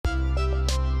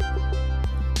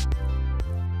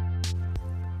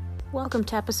Welcome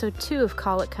to episode 2 of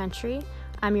Call It Country.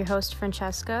 I'm your host,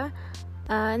 Francesca.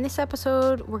 In this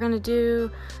episode, we're going to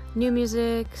do new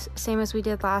music, same as we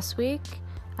did last week.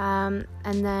 And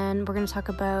then we're going to talk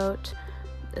about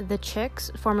the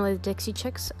Chicks, formerly the Dixie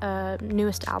Chicks,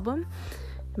 newest album,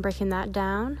 and breaking that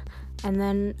down. And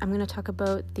then I'm going to talk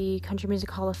about the Country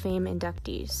Music Hall of Fame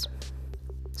inductees.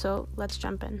 So let's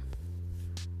jump in.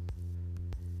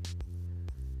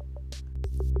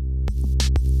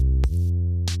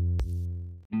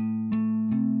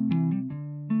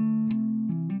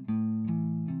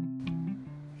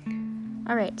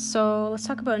 Alright, so let's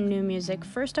talk about new music.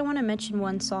 First, I want to mention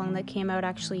one song that came out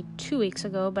actually 2 weeks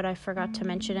ago, but I forgot to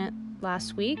mention it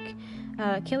last week.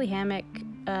 Kaylee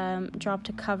Hammack dropped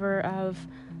a cover of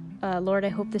Lord, I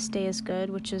Hope This Day Is Good,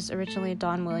 which is originally a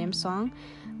Don Williams song,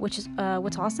 which is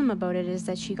what's awesome about it is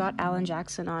that she got Alan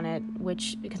Jackson on it,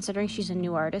 which, considering she's a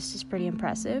new artist, is pretty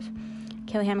impressive.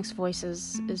 Kaylee Hammack's voice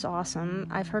is awesome.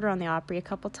 I've heard her on the Opry a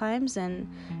couple times and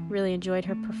really enjoyed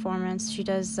her performance. She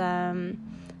does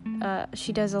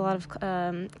a lot of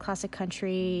classic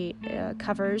country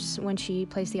covers when she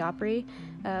plays the Opry,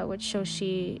 which shows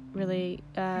she really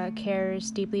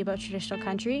cares deeply about traditional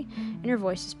country, and her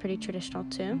voice is pretty traditional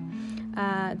too.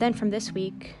 Then from this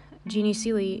week, Jeannie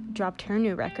Seely dropped her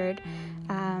new record.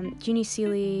 Jeannie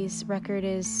Seely's record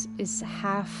is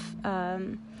half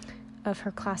of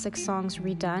her classic songs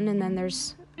redone, and then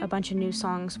there's a bunch of new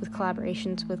songs with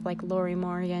collaborations with like Lori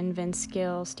Morgan, Vince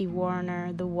Gill, Steve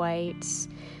Wariner, The Whites.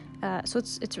 So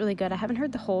it's really good. I haven't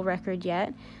heard the whole record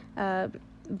yet,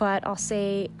 but I'll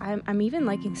say I'm even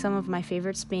liking some of my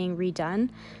favorites being redone,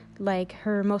 like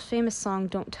her most famous song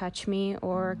 "Don't Touch Me"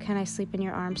 or "Can I Sleep in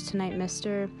Your Arms Tonight,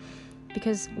 Mister?"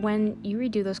 Because when you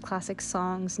redo those classic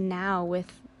songs now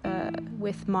with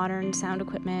modern sound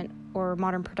equipment or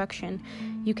modern production,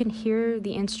 you can hear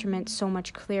the instrument so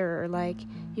much clearer. Like,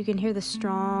 you can hear the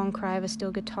strong cry of a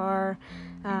steel guitar,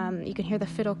 you can hear the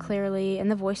fiddle clearly, and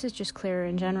the voice is just clearer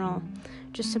in general,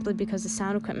 just simply because the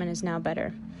sound equipment is now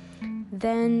better.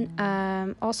 Then,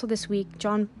 also this week,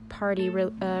 John Party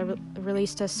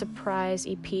released a surprise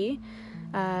EP.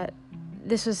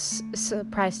 This was a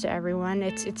surprise to everyone.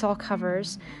 It's all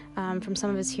covers from some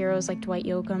of his heroes like Dwight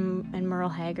Yoakam and Merle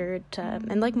Haggard.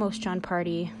 And like most John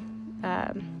Party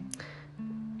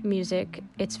music,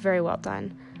 it's very well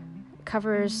done.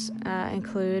 Covers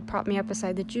include Prop Me Up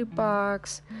Beside the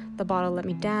Jukebox, The Bottle Let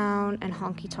Me Down, and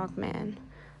Honky Tonk Man,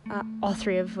 all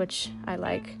three of which I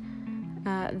like.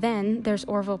 Then there's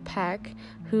Orville Peck,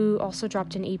 who also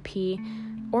dropped an EP.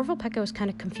 Orville Peck I was kind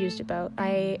of confused about.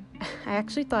 I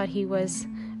actually thought he was,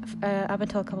 up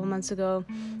until a couple months ago,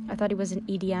 I thought he was an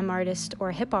EDM artist or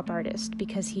a hip-hop artist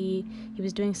because he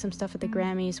was doing some stuff at the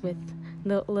Grammys with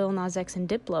Lil Nas X and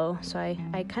Diplo, so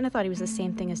I kind of thought he was the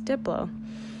same thing as Diplo.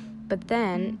 But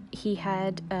then he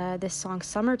had this song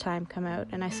Summertime come out,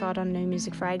 and I saw it on New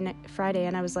Music Friday,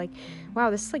 and I was like, wow,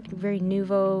 this is like very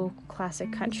nouveau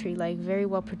classic country, like very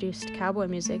well-produced cowboy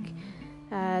music.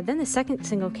 Then the second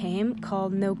single came,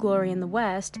 called No Glory in the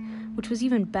West, which was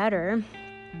even better,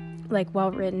 like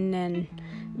well-written and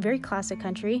very classic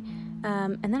country.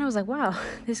 And then I was like, wow,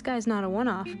 this guy's not a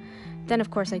one-off. Then,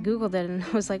 of course, I Googled it and I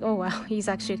was like, oh, wow, he's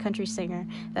actually a country singer.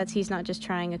 He's not just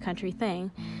trying a country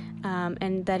thing.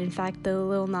 And that, in fact, the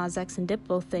Lil Nas X and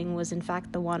Diplo thing was, in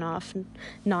fact, the one-off,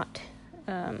 not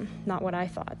what I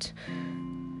thought.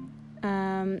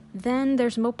 Then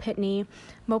there's Mo Pitney.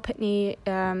 Mo Pitney,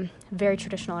 very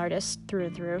traditional artist through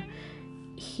and through.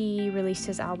 He released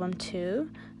his album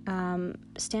too.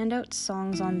 Standout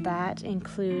songs on that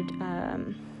include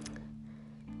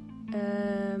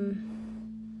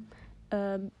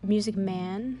Music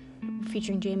Man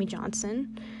featuring Jamie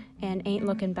Johnson and Ain't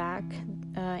Looking Back.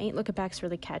 Ain't Looking Back's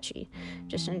really catchy,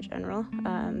 just in general.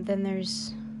 Then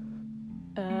there's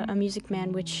a Music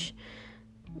Man which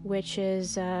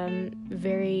is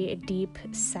very deep,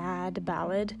 sad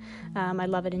ballad. I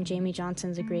love it, and Jamie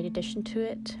Johnson's a great addition to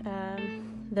it.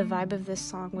 The vibe of this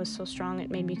song was so strong it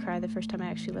made me cry the first time I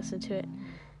actually listened to it.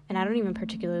 And I don't even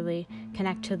particularly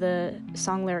connect to the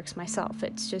song lyrics myself.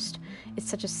 It's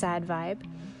such a sad vibe.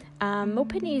 Mo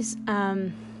Pitney's,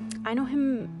 I know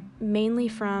him mainly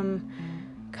from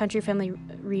Country Family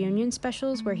reunion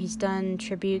specials where he's done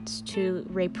tributes to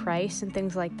Ray Price and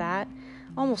things like that.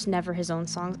 Almost never his own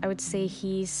songs. I would say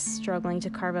he's struggling to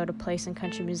carve out a place in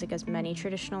country music as many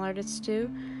traditional artists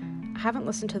do. I haven't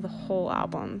listened to the whole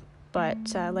album,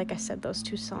 but like I said, those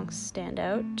two songs stand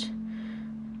out.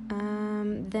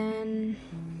 Then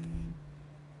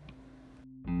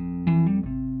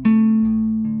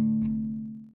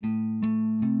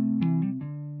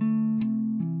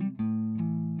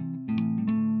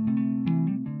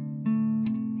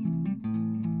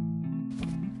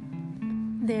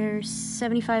there's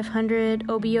 7500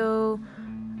 OBO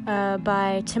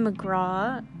by Tim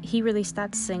McGraw. He released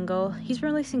that single. He's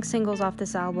releasing singles off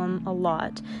this album a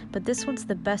lot, but this one's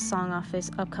the best song off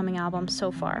his upcoming album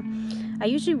so far. I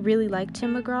usually really like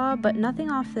Tim McGraw, but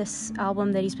nothing off this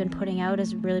album that he's been putting out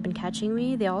has really been catching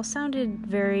me. They all sounded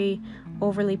very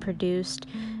overly produced,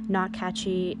 not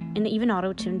catchy, and even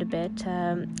auto-tuned a bit,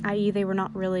 i.e. they were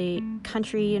not really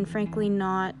country and frankly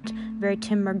not very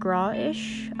Tim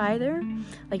McGraw-ish either,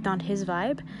 like not his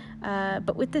vibe.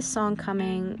 But with this song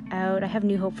coming out, I have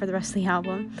new hope for the rest of the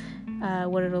album,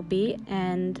 what it'll be,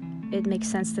 and it makes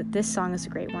sense that this song is a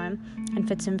great one and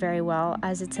fits him very well,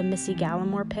 as it's a Missy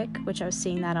Gallimore pick, which I was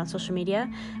seeing that on social media.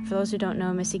 For those who don't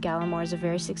know, Missy Gallimore is a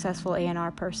very successful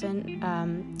A&R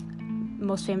person.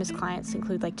 Most famous clients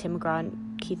include like Tim McGraw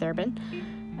and Keith Urban.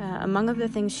 Among other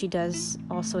things she does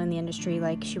also in the industry,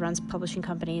 like she runs publishing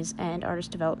companies and artist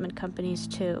development companies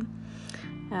too.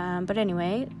 But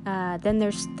anyway, then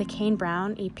there's the Kane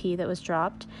Brown EP that was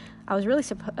dropped. I was really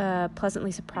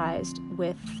pleasantly surprised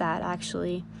with that,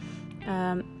 actually.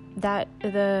 That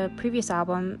the previous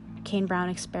album, Kane Brown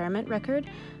Experiment record,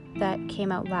 that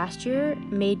came out last year,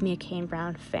 made me a Kane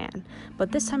Brown fan.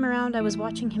 But this time around, I was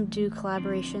watching him do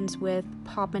collaborations with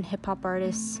pop and hip-hop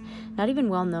artists, not even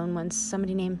well-known ones.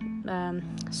 Somebody named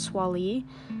Swali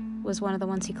was one of the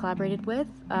ones he collaborated with,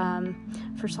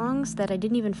 for songs that I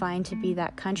didn't even find to be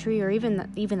that country or even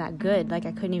that good. Like,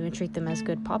 I couldn't even treat them as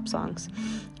good pop songs.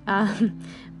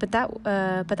 But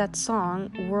that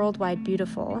song, Worldwide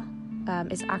Beautiful,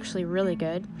 is actually really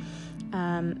good,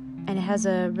 and it has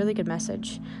a really good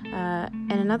message.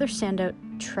 And another standout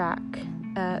track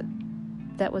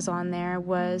that was on there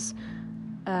was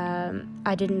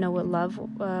I Didn't Know What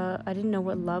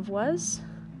Love Was,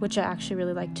 which I actually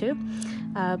really like too.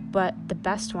 But the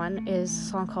best one is a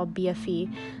song called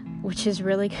BFE, which is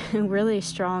really really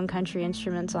strong country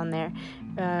instruments on there.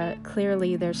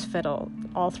 Clearly there's fiddle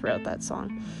all throughout that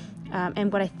song.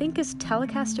 And what I think is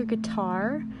Telecaster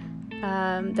guitar,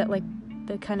 that like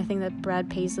the kind of thing that Brad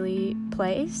Paisley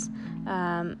plays.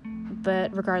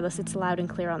 But regardless, it's loud and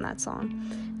clear on that song.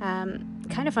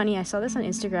 Kind of funny, I saw this on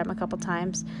Instagram a couple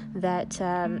times, that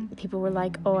people were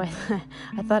like, oh,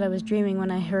 I thought I was dreaming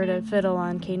when I heard a fiddle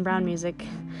on Kane Brown music,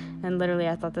 and literally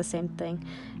I thought the same thing.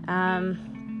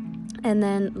 And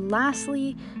then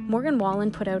lastly, Morgan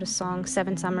Wallen put out a song,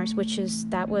 7 Summers,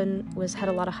 that one had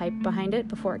a lot of hype behind it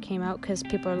before it came out because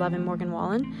people are loving Morgan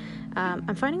Wallen.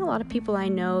 I'm finding a lot of people I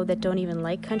know that don't even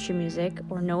like country music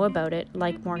or know about it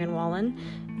like Morgan Wallen,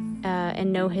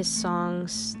 and know his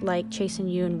songs like Chasing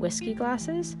You and Whiskey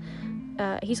Glasses.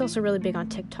 He's also really big on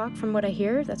TikTok from what I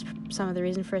hear. That's some of the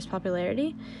reason for his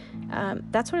popularity.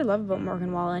 That's what I love about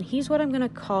Morgan Wallen. He's what I'm going to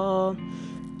call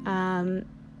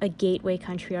a gateway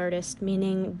country artist,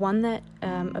 meaning one that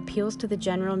appeals to the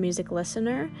general music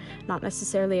listener, not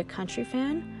necessarily a country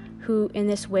fan, who in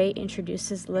this way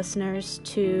introduces listeners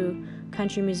to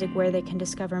country music where they can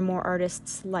discover more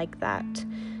artists like that.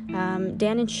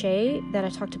 Dan and Shay, that I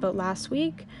talked about last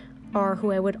week, are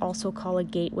who I would also call a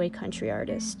gateway country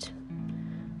artist.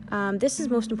 This is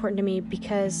most important to me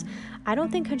because I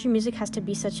don't think country music has to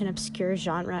be such an obscure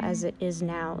genre as it is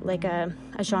now, like a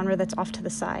genre that's off to the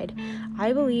side.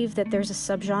 I believe that there's a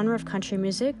subgenre of country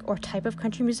music or type of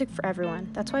country music for everyone.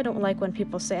 That's why I don't like when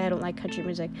people say I don't like country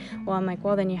music. Well, I'm like,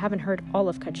 well, then you haven't heard all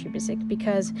of country music,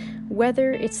 because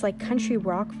whether it's like country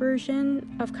rock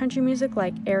version of country music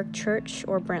like Eric Church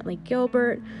or Brantley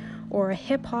Gilbert, or a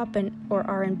hip-hop or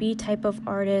R&B type of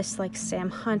artist like Sam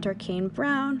Hunt or Kane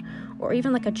Brown, or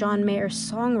even like a John Mayer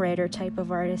songwriter type of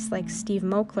artist like Steve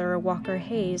Moakler or Walker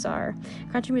Hayes are.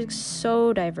 Country music's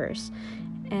so diverse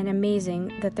and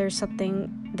amazing that there's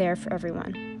something there for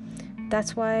everyone.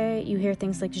 That's why you hear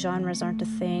things like genres aren't a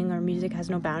thing or music has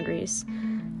no boundaries.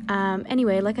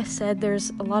 Anyway, like I said, there's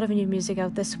a lot of new music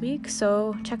out this week,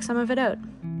 so check some of it out.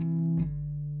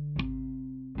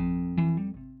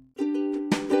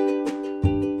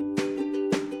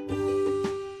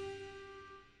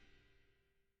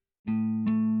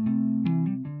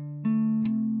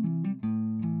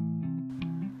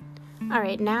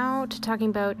 Alright, now to talking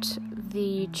about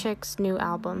the Chicks' new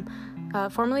album.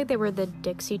 Formerly they were the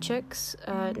Dixie Chicks,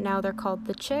 now they're called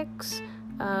the Chicks.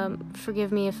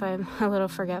 Forgive me if I'm a little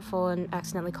forgetful and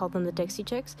accidentally called them the Dixie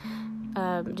Chicks.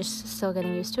 Just still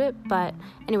getting used to it. But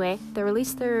anyway, they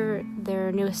released their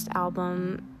newest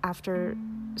album after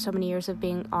so many years of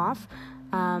being off.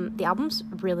 The album's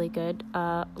really good.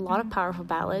 A lot of powerful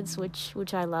ballads,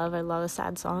 which I love. I love a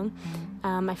sad song.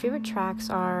 My favorite tracks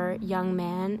are Young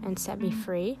Man and Set Me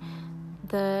Free.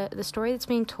 the story that's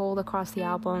being told across the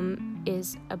album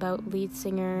is about lead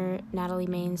singer Natalie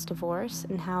Maine's divorce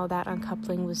and how that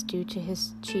uncoupling was due to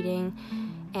his cheating.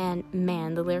 And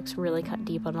man, the lyrics really cut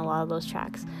deep on a lot of those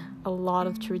tracks. A lot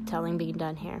of truth-telling being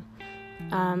done here.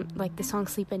 Like the song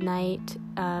Sleep at Night,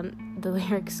 the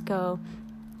lyrics go,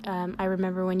 I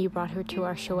remember when you brought her to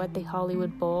our show at the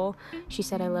Hollywood Bowl. She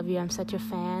said, I love you, I'm such a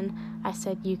fan. I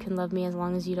said, you can love me as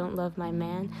long as you don't love my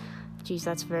man. Jeez,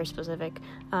 that's very specific.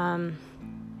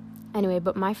 Anyway,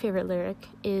 but my favorite lyric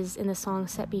is in the song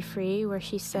Set Me Free, where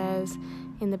she says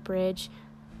in the bridge,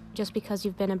 just because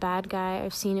you've been a bad guy,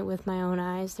 I've seen it with my own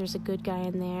eyes, there's a good guy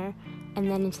in there. And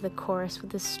then into the chorus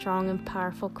with this strong and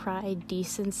powerful cry,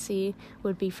 decency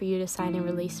would be for you to sign and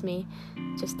release me.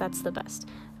 Just, that's the best.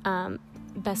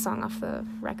 Best song off the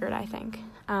record, I think.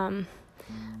 I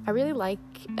really like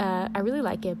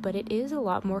it, but it is a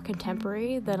lot more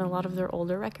contemporary than a lot of their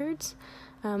older records.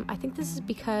 I think this is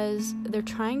because they're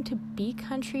trying to be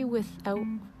country without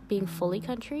being fully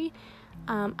country.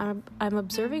 I'm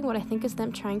observing what I think is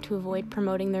them trying to avoid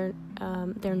promoting their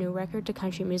new record to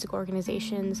country music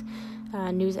organizations,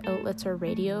 news outlets, or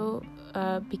radio,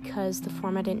 because the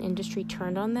format and industry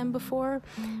turned on them before.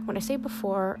 When I say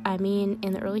before, I mean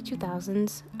in the early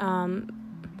 2000s,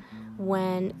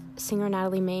 when singer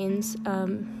Natalie Maines,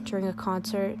 during a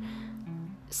concert,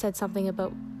 said something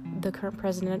about the current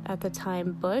president at the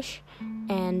time, Bush,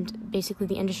 and basically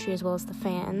the industry as well as the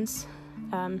fans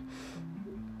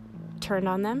turned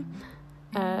on them.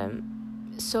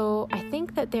 So I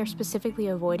think that they're specifically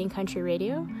avoiding country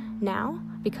radio now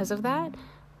because of that.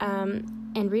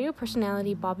 And radio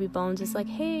personality Bobby Bones is like,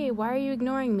 hey, why are you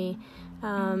ignoring me?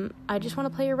 I just want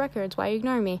to play your records. Why are you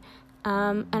ignoring me?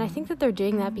 And I think that they're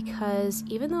doing that because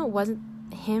even though it wasn't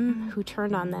him who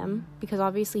turned on them, because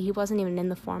obviously he wasn't even in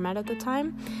the format at the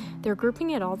time, they're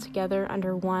grouping it all together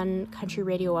under one country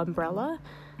radio umbrella,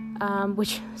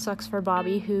 which sucks for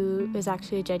Bobby, who is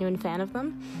actually a genuine fan of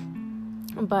them.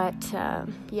 But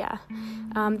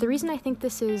the reason I think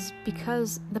this is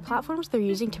because the platforms they're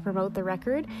using to promote the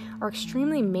record are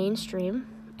extremely mainstream,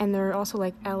 and they're also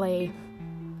like LA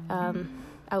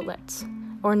outlets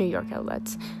or New York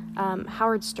outlets.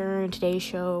 Howard Stern, Today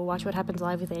Show, Watch What Happens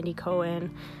Live with Andy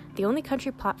Cohen. The only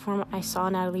country platform I saw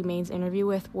Natalie Maine's interview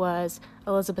with was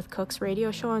Elizabeth Cook's radio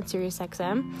show on Sirius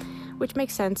XM, which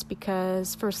makes sense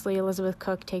because, firstly, Elizabeth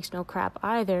Cook takes no crap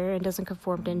either and doesn't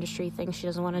conform to industry things she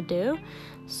doesn't want to do.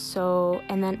 So,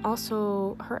 and then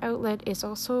also, her outlet is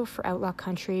also for outlaw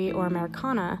country or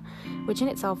Americana, which in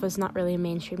itself is not really a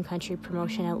mainstream country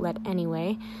promotion outlet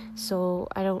anyway, so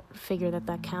I don't figure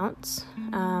that counts.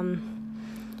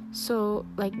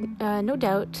 No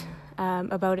doubt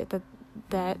about it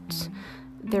that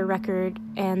their record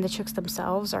and the Chooks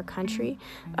themselves are country.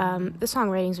 The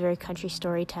songwriting is very country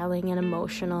storytelling and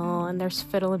emotional, and there's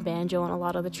fiddle and banjo on a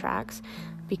lot of the tracks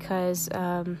because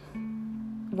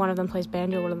one of them plays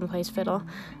banjo, one of them plays fiddle.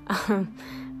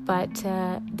 But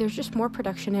there's just more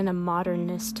production and a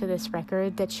modernness to this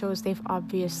record that shows they've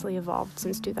obviously evolved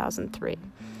since 2003.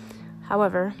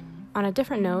 However, on a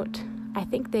different note, I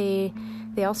think they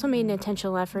also made an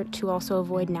intentional effort to also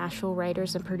avoid Nashville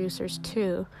writers and producers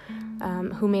too,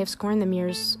 who may have scorned them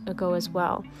years ago as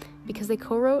well, because they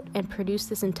co-wrote and produced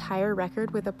this entire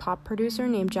record with a pop producer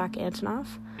named Jack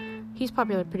Antonoff. He's a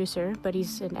popular producer, but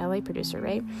he's an LA producer,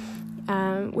 right?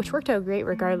 Which worked out great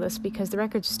regardless, because the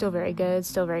record's still very good,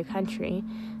 still very country.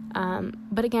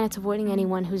 But again, it's avoiding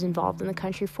anyone who's involved in the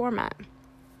country format.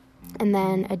 And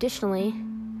then additionally,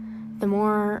 the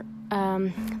more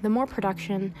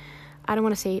production, I don't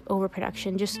want to say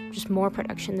overproduction, just more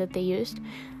production that they used,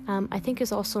 I think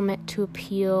is also meant to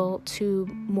appeal to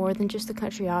more than just the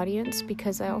country audience,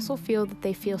 because I also feel that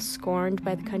they feel scorned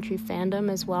by the country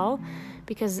fandom as well,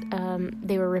 because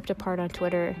they were ripped apart on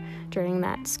Twitter during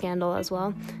that scandal as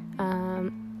well.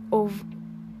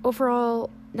 Overall,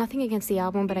 nothing against the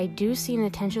album, but I do see an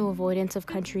intentional avoidance of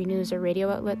country news or radio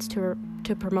outlets to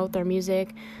promote their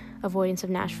music, avoidance of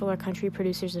Nashville or country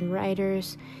producers and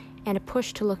writers, and a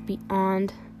push to look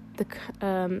beyond the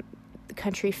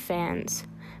country fans,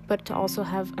 but to also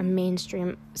have a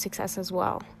mainstream success as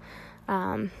well.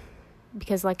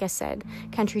 Because like I said,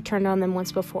 country turned on them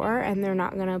once before, and they're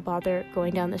not going to bother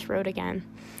going down this road again.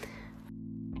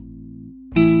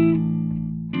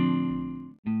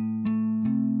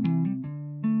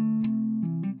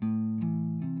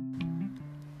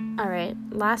 Alright,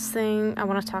 last thing I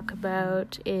want to talk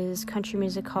about is Country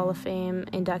Music Hall of Fame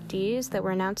inductees that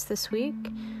were announced this week.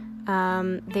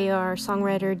 They are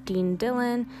songwriter Dean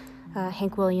Dillon,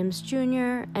 Hank Williams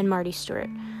Jr., and Marty Stewart.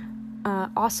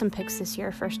 awesome picks this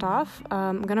year, first off.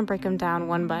 I'm going to break them down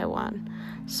one by one.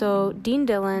 So Dean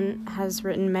Dillon has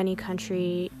written many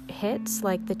country hits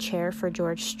like The Chair for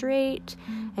George Strait,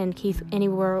 and he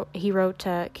wrote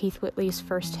Keith Whitley's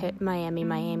first hit, Miami,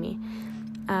 Miami.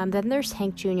 Then there's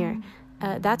Hank Jr.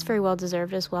 That's very well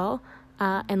deserved as well,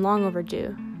 and long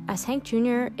overdue, as Hank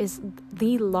Jr. is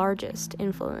the largest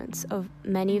influence of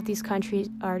many of these country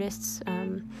artists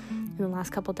in the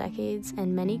last couple decades,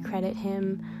 and many credit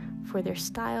him for their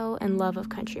style and love of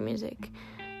country music.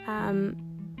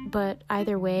 But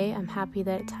either way, I'm happy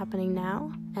that it's happening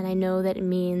now, and I know that it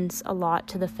means a lot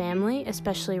to the family,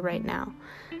 especially right now.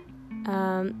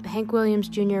 Hank Williams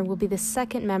Jr. will be the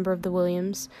second member of the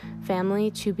Williams family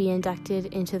to be inducted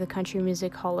into the Country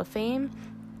Music Hall of Fame.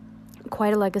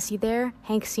 Quite a legacy there,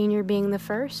 Hank Sr. being the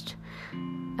first.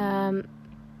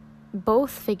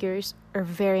 Both figures are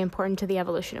very important to the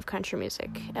evolution of country music,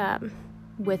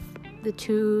 with the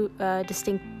two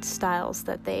distinct styles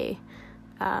that they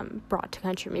brought to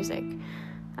country music.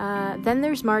 Then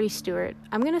there's Marty Stewart.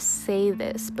 I'm going to say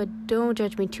this, but don't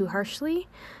judge me too harshly.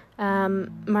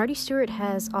 Marty Stewart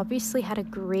has obviously had a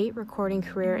great recording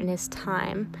career in his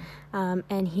time,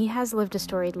 and he has lived a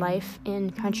storied life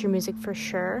in country music for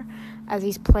sure, as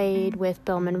he's played with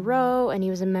Bill Monroe, and he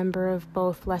was a member of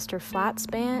both Lester Flatt's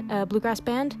bluegrass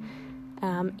band,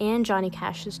 and Johnny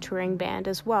Cash's touring band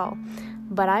as well.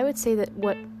 But I would say that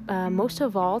what most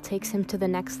of all takes him to the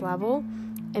next level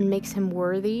and makes him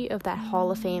worthy of that Hall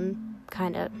of Fame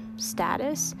kind of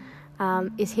status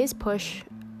is his push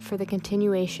for the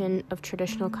continuation of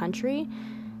traditional country,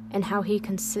 and how he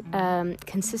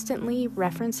consistently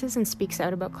references and speaks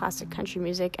out about classic country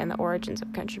music and the origins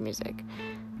of country music.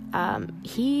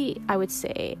 He, I would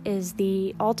say, is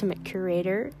the ultimate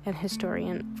curator and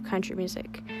historian of country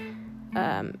music.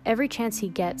 Every chance he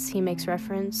gets, he makes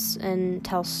reference and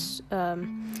tells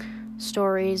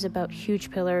stories about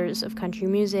huge pillars of country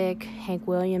music, Hank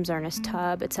Williams, Ernest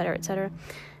Tubb, etc., etc.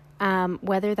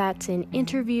 Whether that's in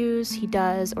interviews he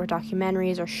does, or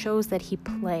documentaries, or shows that he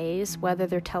plays, whether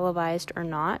they're televised or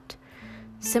not.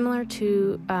 Similar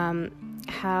to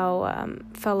how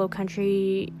fellow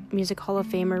Country Music Hall of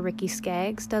Famer Ricky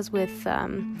Skaggs does with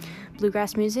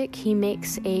bluegrass music, he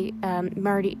makes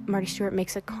Marty Stewart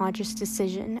makes a conscious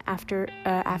decision after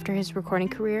his recording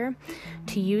career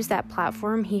to use that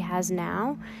platform he has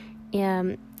now,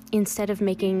 instead of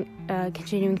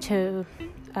continuing to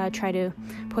try to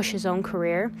push his own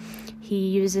career. He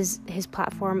uses his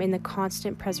platform in the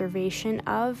constant preservation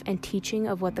of and teaching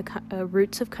of what the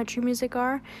roots of country music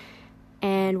are,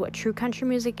 and what true country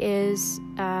music is,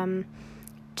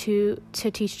 to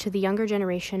teach to the younger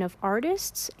generation of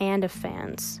artists and of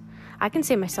fans. I can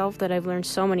say myself that I've learned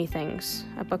so many things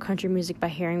about country music by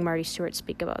hearing Marty Stewart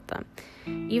speak about them.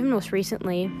 Even most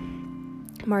recently,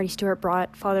 Marty Stewart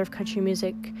brought father of country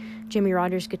music Jimmie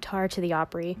Rodgers' guitar to the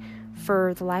Opry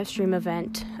for the live stream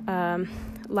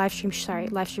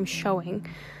showing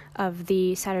of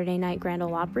the Saturday night Grand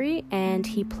Ole Opry, and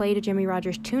he played a Jimmie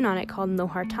Rodgers tune on it called No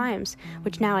Hard Times,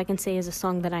 which now I can say is a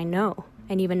song that I know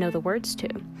and even know the words to,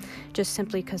 just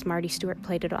simply because Marty Stewart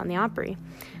played it on the Opry.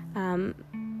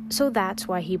 So that's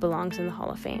why he belongs in the Hall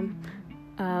of Fame,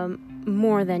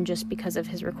 more than just because of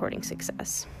his recording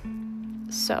success.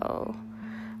 So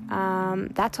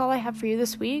that's all I have for you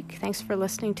this week. Thanks for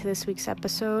listening to this week's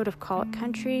episode of Call It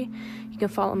Country. You can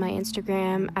follow my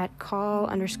Instagram at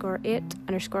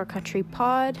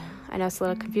call_it_countrypod. I know it's a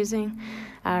little confusing.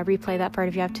 Replay that part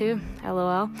if you have to.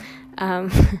 LOL.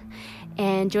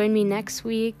 And join me next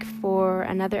week for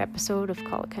another episode of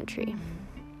Call It Country.